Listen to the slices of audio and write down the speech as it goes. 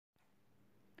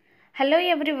Hello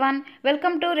everyone,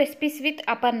 welcome to recipes with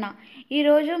Aparna.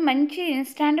 ఈరోజు మంచి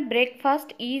instant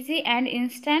breakfast, easy and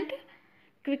instant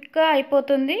క్విక్గా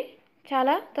అయిపోతుంది.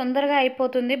 చాలా తొందరగా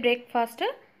అయిపోతుంది బ్రేక్ఫాస్ట్.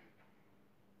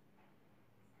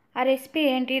 ఆ రెసిపీ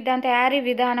ఏంటి, దాని తయారీ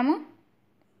విధానము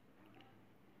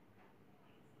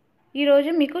ఈరోజు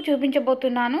మీకు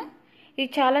చూపించబోతున్నాను. ఇది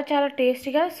చాలా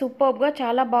టేస్టీగా, సూపర్గా,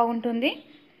 చాలా బాగుంటుంది.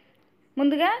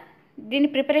 ముందుగా దీని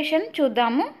ప్రిపరేషన్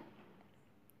చూద్దాము.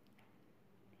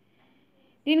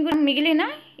 దీని గురించి మిగిలిన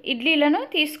ఇడ్లీలను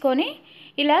తీసుకొని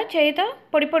ఇలా చేతితో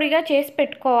పొడిగా చేసి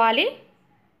పెట్టుకోవాలి.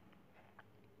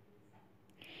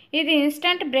 ఇది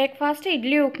instant breakfast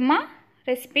idli upma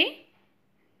recipe.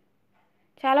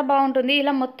 చాలా బాగుంటుంది.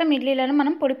 ఇలా మొత్తం ఇడ్లీలను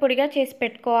మనం పొడిగా చేసి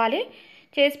పెట్టుకోవాలి.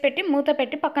 చేసి పెట్టి మూత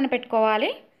పెట్టి పక్కన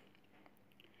పెట్టుకోవాలి.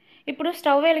 ఇప్పుడు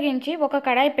స్టవ్ వెలిగించి ఒక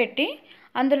కడాయి పెట్టి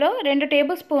అందులో 2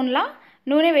 టేబుల్ స్పూన్ల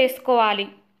నూనె వేసుకోవాలి.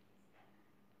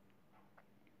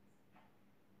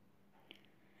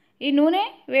 ఈ నూనె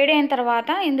వేడైన తర్వాత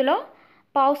ఇందులో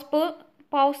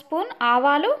పావు స్పూన్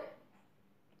ఆవాలు,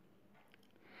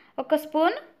 1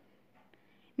 స్పూన్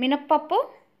మినప్పప్పు,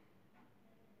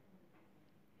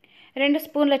 2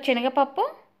 స్పూన్ల శనగపప్పు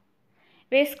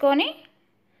వేసుకొని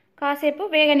కాసేపు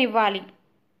వేగనివ్వాలి.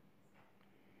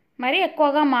 మరి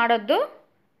ఎక్కువగా మాడొద్దు,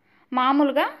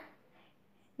 మామూలుగా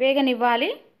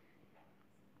వేగనివ్వాలి.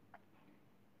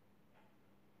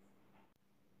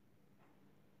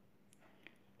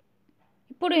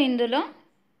 ఇప్పుడు ఇందులో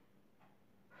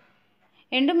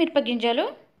ఎండుమిరపగింజలు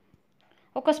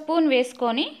 1 స్పూన్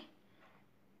వేసుకొని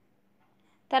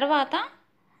తర్వాత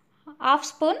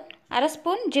అర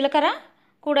స్పూన్ జీలకర్ర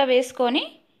కూడా వేసుకొని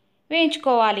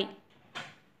వేయించుకోవాలి.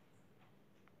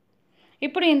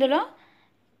 ఇప్పుడు ఇందులో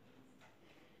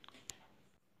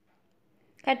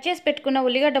కట్ చేసి పెట్టుకున్న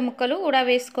ఉల్లిగడ్డ ముక్కలు కూడా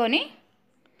వేసుకొని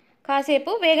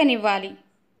కాసేపు వేగనివ్వాలి.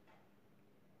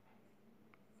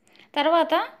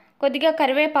 తర్వాత కొద్దిగా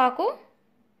కరివేపాకు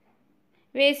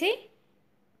వేసి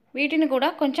వీటిని కూడా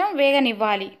కొంచెం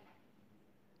వేగనివ్వాలి.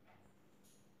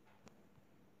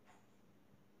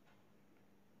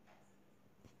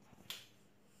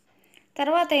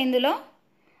 తర్వాత ఇందులో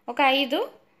ఒక 5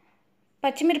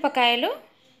 పచ్చిమిరపకాయలు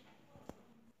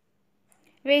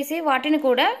వేసి వాటిని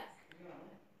కూడా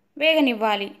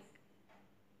వేగనివ్వాలి.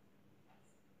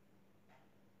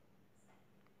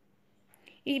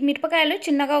 ఈ మిరపకాయలు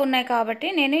చిన్నగా ఉన్నాయి కాబట్టి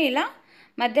నేను ఇలా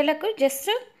మధ్యలకు జస్ట్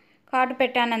కాటు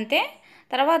పెట్టానంతే.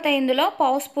 తర్వాత ఇందులో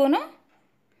పావు స్పూను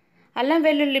అల్లం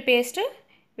వెల్లుల్లి పేస్ట్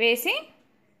వేసి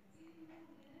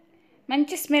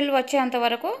మంచి స్మెల్ వచ్చేంత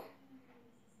వరకు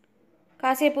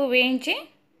కాసేపు వేయించి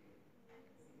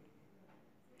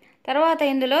తర్వాత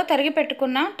ఇందులో తరిగి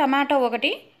పెట్టుకున్న టమాటో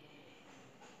 1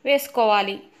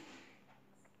 వేసుకోవాలి.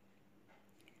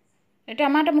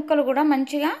 టమాటా ముక్కలు కూడా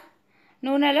మంచిగా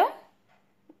నూనెలో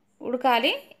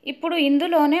ఉడకాలి. ఇప్పుడు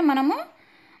ఇందులోనే మనము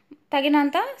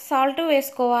తగినంత సాల్ట్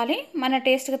వేసుకోవాలి, మన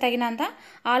టేస్ట్కి తగినంత.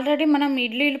 ఆల్రెడీ మనం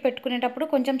ఇడ్లీలు పెట్టుకునేటప్పుడు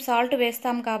కొంచెం సాల్ట్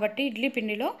వేస్తాం కాబట్టి ఇడ్లీ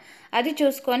పిండిలో అది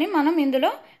చూసుకొని మనం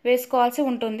ఇందులో వేసుకోవాల్సి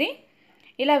ఉంటుంది.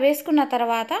 ఇలా వేసుకున్న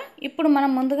తర్వాత ఇప్పుడు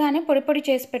మనం ముందుగానే పొడి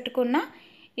చేసి పెట్టుకున్న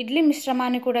ఇడ్లీ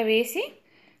మిశ్రమాన్ని కూడా వేసి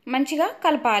మంచిగా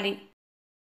కలపాలి.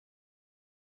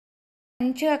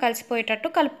 మంచిగా కలిసిపోయేటట్టు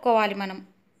కలుపుకోవాలి మనం.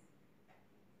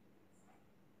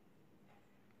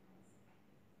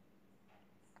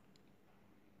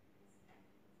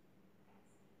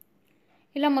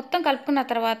 ఇలా మొత్తం కలుపుకున్న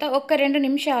తర్వాత 1-2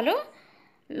 నిమిషాలు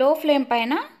లో ఫ్లేమ్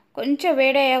పైన కొంచెం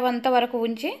వేడయ్యేంత వరకు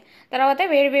ఉంచి తర్వాత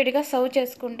వేడిగా సర్వ్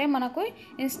చేసుకుంటే మనకు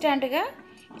ఇన్స్టంట్గా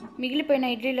మిగిలిపోయిన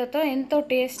ఇడ్లీలతో ఎంతో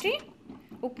టేస్టీ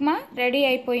ఉప్మా రెడీ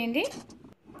అయిపోయింది.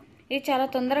 ఇది చాలా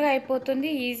తొందరగా అయిపోతుంది,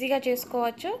 ఈజీగా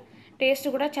చేసుకోవచ్చు. టేస్ట్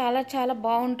కూడా చాలా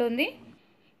బాగుంటుంది.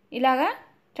 ఇలాగా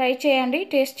ట్రై చేయండి,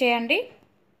 టేస్ట్ చేయండి.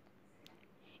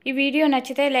 ఈ వీడియో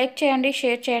నచ్చితే లైక్ చేయండి,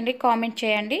 షేర్ చేయండి, కామెంట్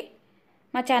చేయండి.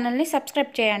 మా ఛానల్ని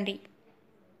సబ్స్క్రైబ్ చేయండి.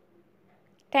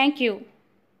 Thank you.